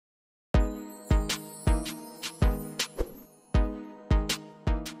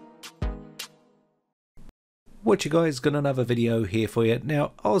What you guys, got another video here for you.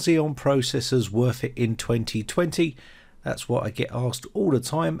 Now, are Xeon processors worth it in 2020? That's what I get asked all the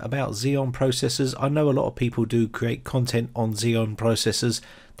time about Xeon processors. I know a lot of people do create content on Xeon processors.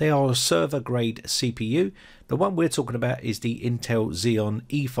 They are a server grade CPU. The one we're talking about is the Intel Xeon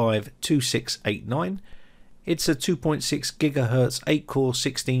E5 2689. It's a 2.6 gigahertz 8 core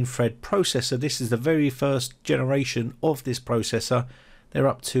 16 thread processor. This is the very first generation of this processor. They're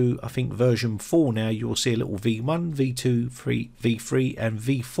up to, I think, version 4 now. You'll see a little V1, V2, V3 and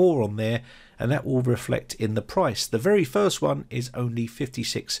V4 on there, and that will reflect in the price. The very first one is only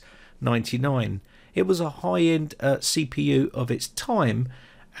 $56.99. It was a high-end CPU of its time,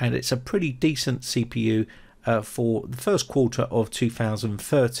 and it's a pretty decent CPU for the first quarter of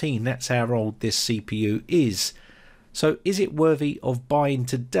 2013. That's how old this CPU is. So is it worthy of buying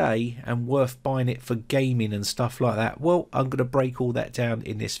today and worth buying it for gaming and stuff like that? Well, I'm going to break all that down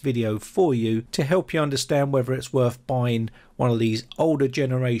in this video for you to help you understand whether it's worth buying one of these older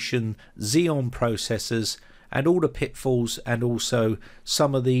generation Xeon processors and all the pitfalls and also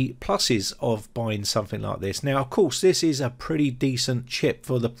some of the pluses of buying something like this. Now, of course, this is a pretty decent chip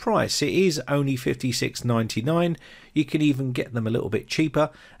for the price. It is only $56.99. You can even get them a little bit cheaper,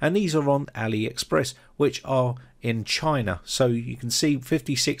 and these are on AliExpress, which are in China. So you can see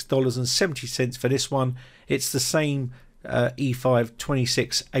 $56.70 for this one. It's the same E5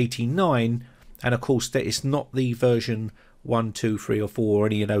 2689, and of course that is not the version 1, 2, 3 or 4 or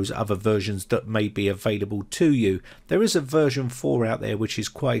any of those other versions that may be available to you. There is a version 4 out there which is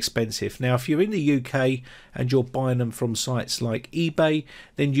quite expensive. Now, if you're in the UK and you're buying them from sites like eBay,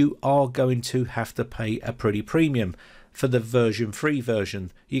 then you are going to have to pay a pretty premium for the version 3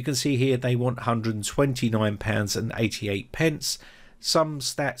 version. You can see here they want £129.88. Some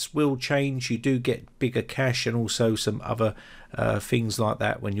stats will change. You do get bigger cash and also some other things like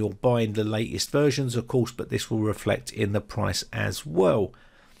that when you're buying the latest versions, of course, but this will reflect in the price as well.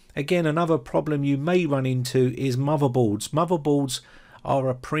 Again, another problem you may run into is motherboards. Motherboards are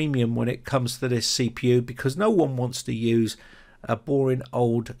a premium when it comes to this CPU because no one wants to use a boring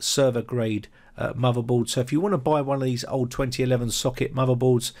old server grade motherboard. So if you want to buy one of these old 2011 socket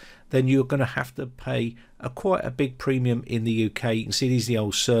motherboards, then you're going to have to pay quite a big premium in the UK. You can see these are the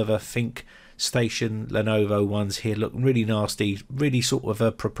old server Think Station Lenovo ones here, looking really nasty, really sort of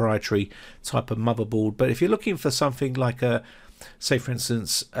a proprietary type of motherboard. But if you're looking for something like a, say for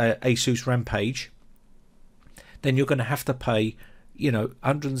instance, Asus Rampage, then you're going to have to pay, you know,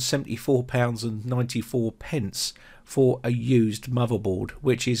 £174.94 for a used motherboard,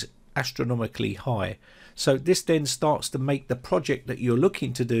 which is astronomically high. So this then starts to make the project that you're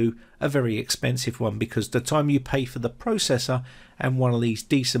looking to do a very expensive one, because the time you pay for the processor and one of these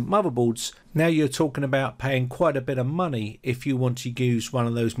decent motherboards, now you're talking about paying quite a bit of money if you want to use one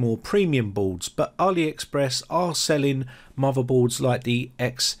of those more premium boards. But AliExpress are selling motherboards like the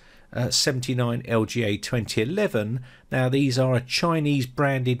X79 LGA 2011. Now these are a Chinese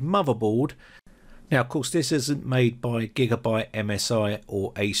branded motherboard. Now, of course, this isn't made by Gigabyte, MSI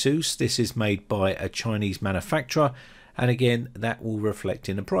or Asus. This is made by a Chinese manufacturer. And again, that will reflect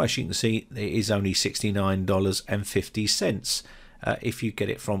in the price. You can see it is only $69.50 if you get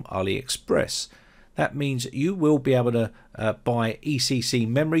it from AliExpress. That means you will be able to buy ECC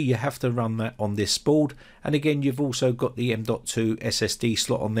memory. You have to run that on this board. And again, you've also got the M.2 SSD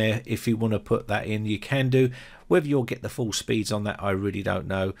slot on there. If you want to put that in, you can do. Whether you'll get the full speeds on that, I really don't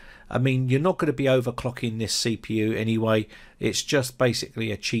know. I mean, you're not going to be overclocking this CPU anyway. It's just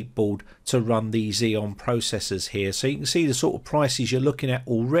basically a cheap board to run the Xeon processors here. So you can see the sort of prices you're looking at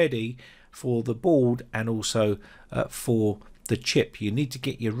already for the board and also for the chip. You need to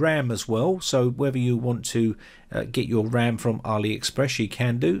get your RAM as well, so whether you want to get your RAM from AliExpress, you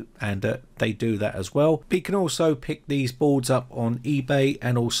can do, and they do that as well. But you can also pick these boards up on eBay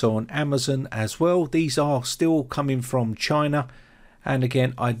and also on Amazon as well. These are still coming from China, and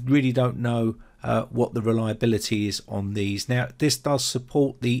again, I really don't know what the reliability is on these. Now, this does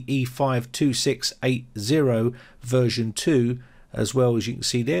support the E5 2680 version 2 as well. As you can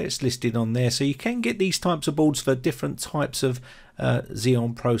see there, it's listed on there. So you can get these types of boards for different types of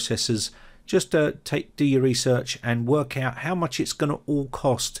Xeon processors. Just do your research and work out how much it's going to all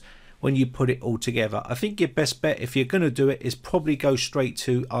cost when you put it all together. I think your best bet, if you're going to do it, is probably go straight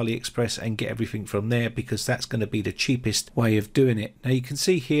to AliExpress and get everything from there, because that's going to be the cheapest way of doing it. Now you can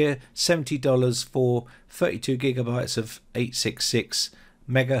see here $70 for 32 gigabytes of 866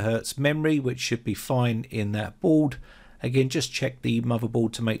 megahertz memory, which should be fine in that board. Again, just check the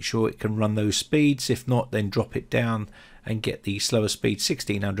motherboard to make sure it can run those speeds. If not, then drop it down and get the slower speed.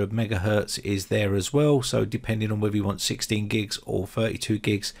 1600 megahertz is there as well. So depending on whether you want 16 gigs or 32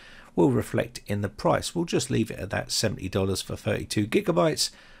 gigs, will reflect in the price. We'll just leave it at that $70 for 32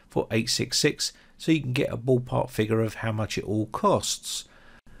 gigabytes for 866, so you can get a ballpark figure of how much it all costs.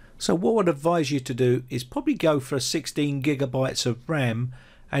 So what I'd advise you to do is probably go for 16 gigabytes of RAM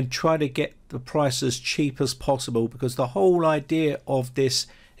and try to get the price as cheap as possible, because the whole idea of this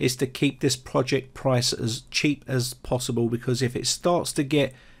is to keep this project price as cheap as possible, because if it starts to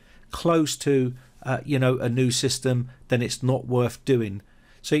get close to you know, a new system, then it's not worth doing.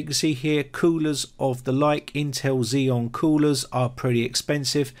 So you can see here, coolers of the like Intel Xeon coolers are pretty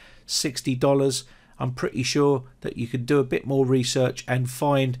expensive, $60. I'm pretty sure that you could do a bit more research and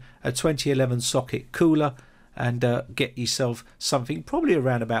find a 2011 socket cooler and get yourself something probably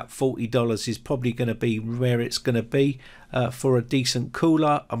around about $40 is probably going to be where it's going to be for a decent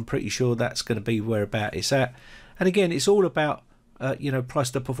cooler. I'm pretty sure that's going to be where about it's at. And again, it's all about you know,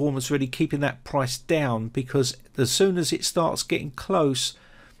 price to performance, really keeping that price down, because as soon as it starts getting close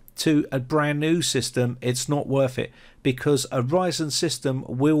to a brand new system, it's not worth it, because a Ryzen system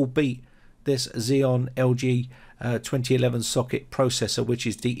will beat this Xeon LG 2011 socket processor, which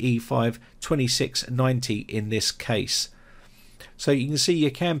is the E5 2690 in this case. So you can see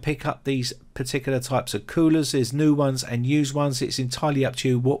you can pick up these particular types of coolers. There's new ones and used ones. It's entirely up to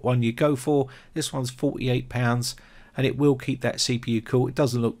you what one you go for. This one's £48 and it will keep that CPU cool. It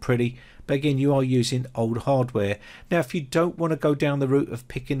doesn't look pretty, but again, you are using old hardware. Now, if you don't want to go down the route of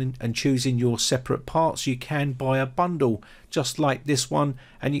picking and choosing your separate parts, you can buy a bundle just like this one,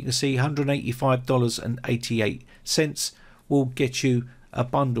 and you can see $185.88 will get you a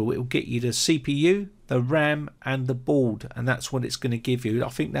bundle. It will get you the CPU, the RAM and the board, and that's what it's going to give you. I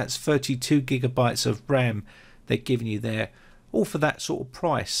think that's 32 gigabytes of RAM they're giving you there, all for that sort of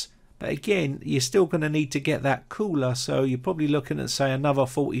price. But again, you're still going to need to get that cooler, so you're probably looking at, say, another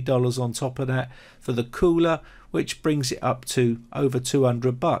 $40 on top of that for the cooler, which brings it up to over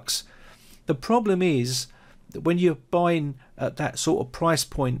 200 bucks. The problem is that when you're buying at that sort of price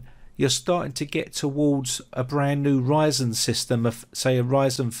point, you're starting to get towards a brand new Ryzen system of, say, a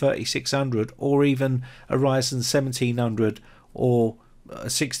Ryzen 3600 or even a Ryzen 1700 or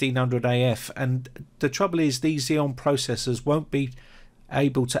a 1600 AF. And the trouble is, these Xeon processors won't be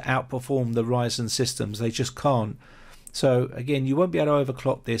able to outperform the Ryzen systems. They just can't. So again, you won't be able to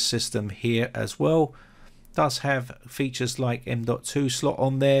overclock this system here as well. It does have features like M.2 slot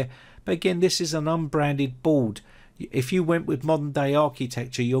on there, but again, this is an unbranded board. If you went with modern day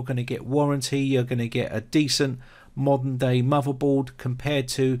architecture, you're going to get warranty, you're going to get a decent modern day motherboard compared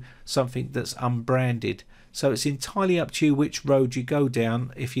to something that's unbranded. So it's entirely up to you which road you go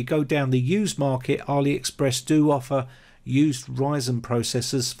down. If you go down the used market, AliExpress do offer used Ryzen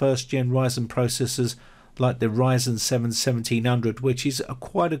processors, first gen Ryzen processors like the Ryzen 7 1700, which is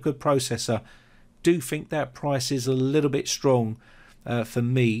quite a good processor. Do think that price is a little bit strong for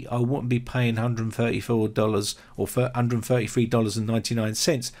me. I wouldn't be paying $134 or for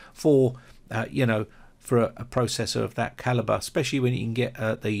 $133.99 for you know, for a processor of that caliber, especially when you can get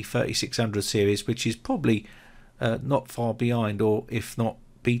the 3600 series, which is probably not far behind, or if not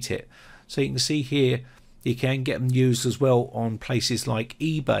beat it. So you can see here, you can get them used as well on places like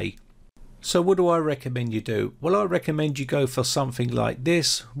eBay. So what do I recommend you do? Well, I recommend you go for something like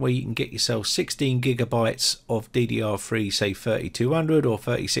this, where you can get yourself 16 gigabytes of DDR3, say 3200 or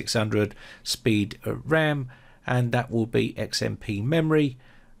 3600 speed RAM, and that will be XMP memory,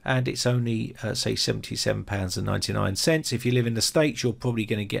 and it's only say £77.99. If you live in the States, you're probably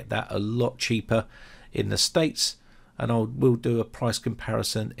going to get that a lot cheaper in the States, and we'll do a price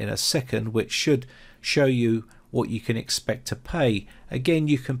comparison in a second, which should show you what you can expect to pay. Again,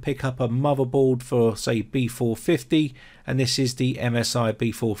 you can pick up a motherboard for, say, B450, and this is the MSI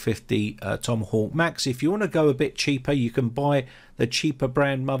B450 Tomahawk Max. If you want to go a bit cheaper, you can buy the cheaper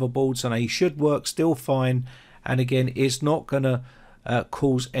brand motherboards, and they should work still fine, and again, it's not going to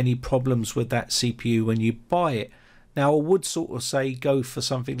cause any problems with that CPU when you buy it. Now, I would sort of say go for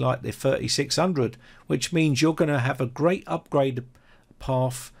something like the 3600, which means you're going to have a great upgrade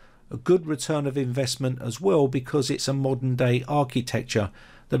path, a good return of investment as well, because it's a modern day architecture.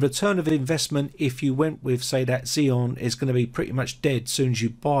 The return of investment, if you went with, say, that Xeon, is going to be pretty much dead as soon as you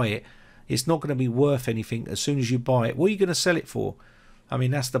buy it. It's not going to be worth anything as soon as you buy it. What are you going to sell it for? I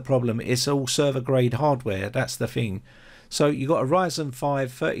mean, that's the problem. It's all server grade hardware. That's the thing. So you've got a Ryzen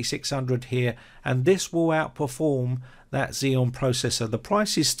 5 3600 here, and this will outperform that Xeon processor. The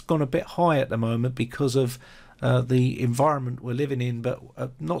price is gone a bit high at the moment because of the environment we're living in, but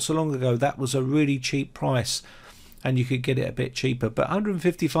not so long ago that was a really cheap price and you could get it a bit cheaper. But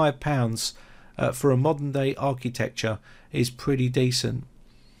 £155 for a modern day architecture is pretty decent.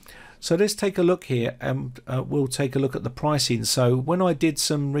 So let's take a look here, and we'll take a look at the pricing. So when I did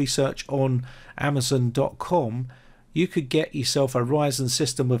some research on Amazon.com, you could get yourself a Ryzen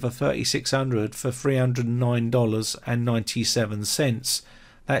system with a 3600 for $309.97.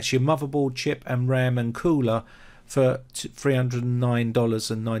 That's your motherboard, chip and RAM and cooler for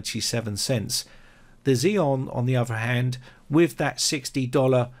 $309.97. The Xeon, on the other hand, with that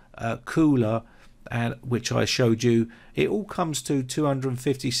 $60 cooler, and which I showed you, it all comes to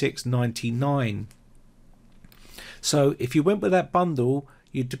 $256.99. So if you went with that bundle,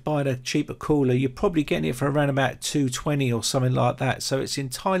 you'd buy a cheaper cooler, you're probably getting it for around about $220 or something like that. So it's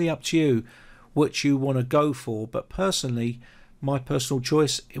entirely up to you what you want to go for. But personally, my personal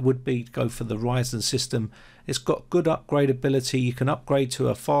choice, it would be to go for the Ryzen system. It's got good upgradability. You can upgrade to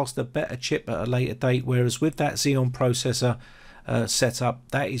a faster, better chip at a later date, whereas with that Xeon processor setup,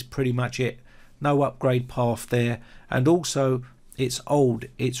 that is pretty much it. No upgrade path there. And also, it's old.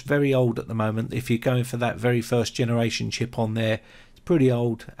 It's very old at the moment. If you're going for that very first generation chip on there, it's pretty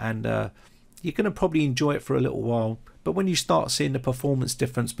old, and you're going to probably enjoy it for a little while. But when you start seeing the performance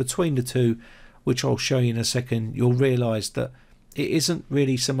difference between the two, which I'll show you in a second, you'll realize that it isn't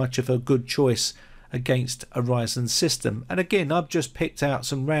really so much of a good choice against a Ryzen system. And again, I've just picked out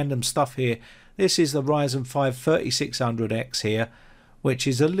some random stuff here. This is the Ryzen 5 3600X here, which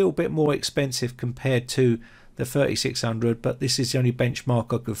is a little bit more expensive compared to the 3600, but this is the only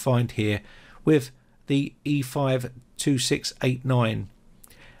benchmark I could find here with the E5 2689.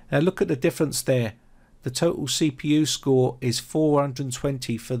 Now look at the difference there. The total CPU score is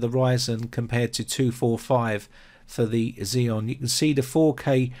 420 for the Ryzen compared to 245 for the Xeon. You can see the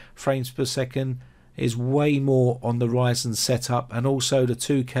 4K frames per second is way more on the Ryzen setup, and also the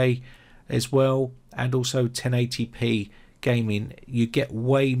 2K as well, and also 1080p gaming. You get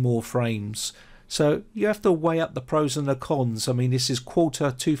way more frames. So you have to weigh up the pros and the cons. I mean, this is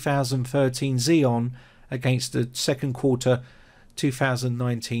quarter 2013 Xeon against the second quarter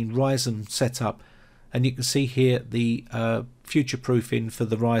 2019 Ryzen setup. And you can see here the future proofing for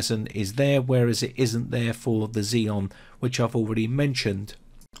the Ryzen is there, whereas it isn't there for the Xeon, which I've already mentioned.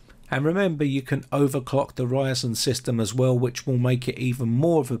 And remember, you can overclock the Ryzen system as well, which will make it even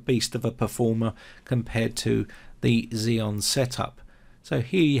more of a beast of a performer compared to the Xeon setup. So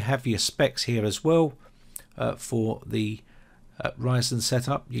here you have your specs here as well for the Ryzen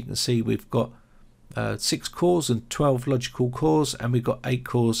setup. You can see we've got 6 cores and 12 logical cores, and we've got 8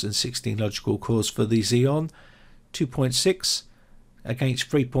 cores and 16 logical cores for the Xeon. 2.6 against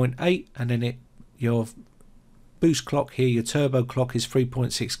 3.8, and then your boost clock here, your turbo clock, is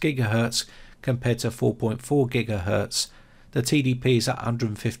 3.6 gigahertz compared to 4.4 gigahertz. The TDP is at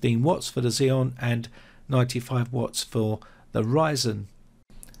 115 watts for the Xeon and 95 watts for the Ryzen.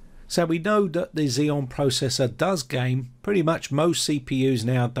 So we know that the Xeon processor does game. Pretty much most CPUs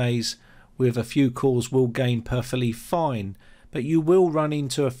nowadays with a few cores will game perfectly fine, but you will run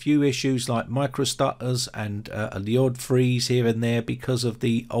into a few issues like micro stutters and the odd freeze here and there because of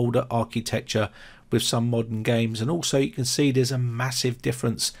the older architecture with some modern games. And also you can see there's a massive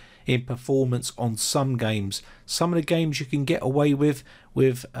difference in performance on some games. Some of the games you can get away with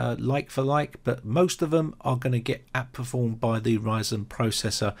like for like, but most of them are going to get outperformed by the Ryzen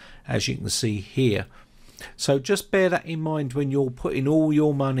processor, as you can see here. So just bear that in mind when you're putting all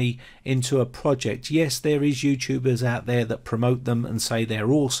your money into a project. Yes, there is YouTubers out there that promote them and say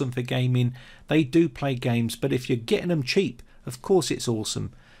they're awesome for gaming. They do play games, but if you're getting them cheap, of course it's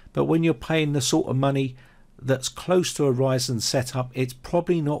awesome. But when you're paying the sort of money that's close to a Ryzen setup, it's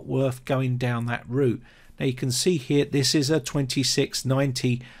probably not worth going down that route. Now you can see here, this is a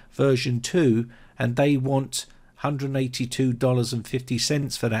 2690 version 2, and they want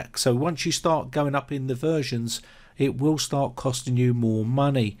 $182.50 for that. So once you start going up in the versions, it will start costing you more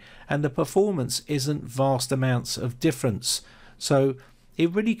money, and the performance isn't vast amounts of difference. So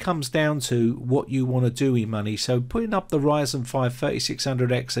it really comes down to what you want to do with money. So putting up the Ryzen 5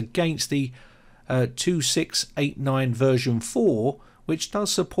 3600X against the 2689 version 4, which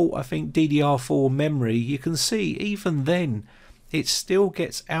does support, I think, DDR4 memory, you can see even then it still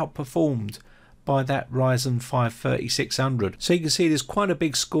gets outperformed by that Ryzen 5 3600. So you can see there's quite a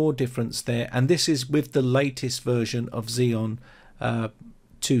big score difference there, and this is with the latest version of Xeon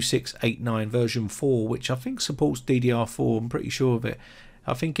 2689 version 4, which I think supports DDR4. I'm pretty sure of it.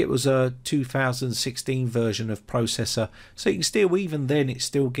 I think it was a 2016 version of processor, so you can still, even then it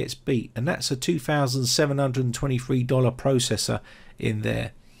still gets beat, and that's a $2,723 processor in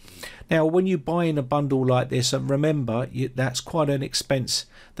there. Now when you buy in a bundle like this, and remember, that's quite an expense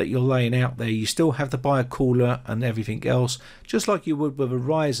that you're laying out there. You still have to buy a cooler and everything else, just like you would with a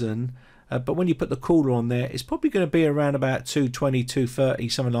Ryzen. but when you put the cooler on there, it's probably going to be around about 220, 230,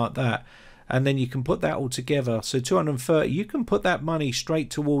 something like that. And then you can put that all together. So 230, you can put that money straight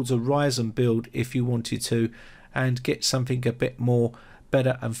towards a Ryzen build if you wanted to, and get something a bit more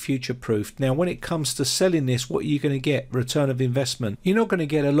better and future-proof. Now, when it comes to selling this, what are you going to get? Return of investment. You're not going to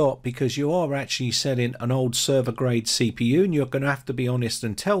get a lot, because you are actually selling an old server grade CPU, and you're going to have to be honest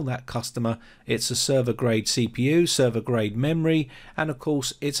and tell that customer it's a server grade CPU, server grade memory, and of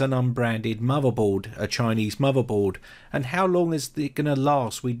course it's an unbranded motherboard, a Chinese motherboard. And how long is it going to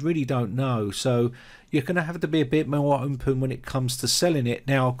last? We really don't know. So you're going to have to be a bit more open when it comes to selling it.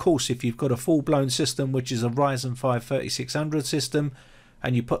 Now, of course, if you've got a full-blown system, which is a Ryzen 5 3600 system,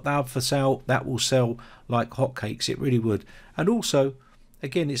 and you put that up for sale, that will sell like hotcakes. It really would. And also,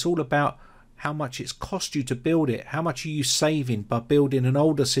 again, it's all about how much it's cost you to build it. How much are you saving by building an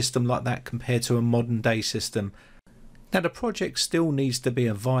older system like that compared to a modern day system? Now, the project still needs to be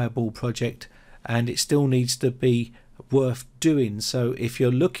a viable project, and it still needs to be worth doing. So if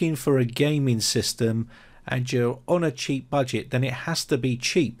you're looking for a gaming system and you're on a cheap budget, then it has to be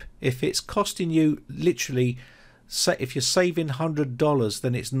cheap. If it's costing you literally, say, if you're saving $100,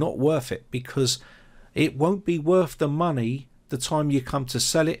 then it's not worth it, because it won't be worth the money the time you come to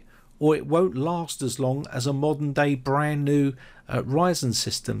sell it, or it won't last as long as a modern day brand new Ryzen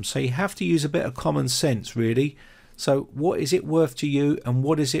system. So you have to use a bit of common sense, really. So what is it worth to you, and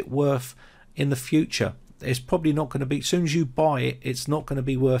what is it worth in the future? It's probably not going to be, as soon as you buy it, it's not going to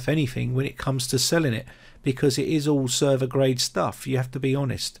be worth anything when it comes to selling it, because it is all server grade stuff. You have to be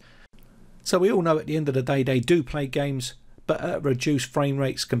honest. So we all know at the end of the day, they do play games, but at reduced frame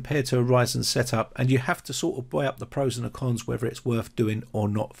rates compared to a Ryzen setup, and you have to sort of weigh up the pros and the cons, whether it's worth doing or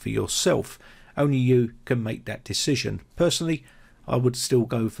not for yourself. Only you can make that decision. Personally, I would still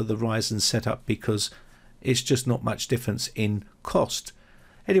go for the Ryzen setup, because it's just not much difference in cost.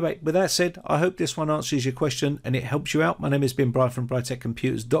 Anyway, with that said, I hope this one answers your question and it helps you out. My name has been Brian from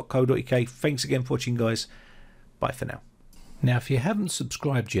briteccomputers.co.uk. Thanks again for watching, guys. Bye for now. Now, if you haven't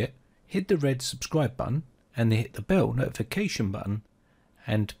subscribed yet, hit the red subscribe button and then hit the bell notification button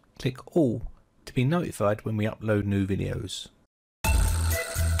and click all to be notified when we upload new videos.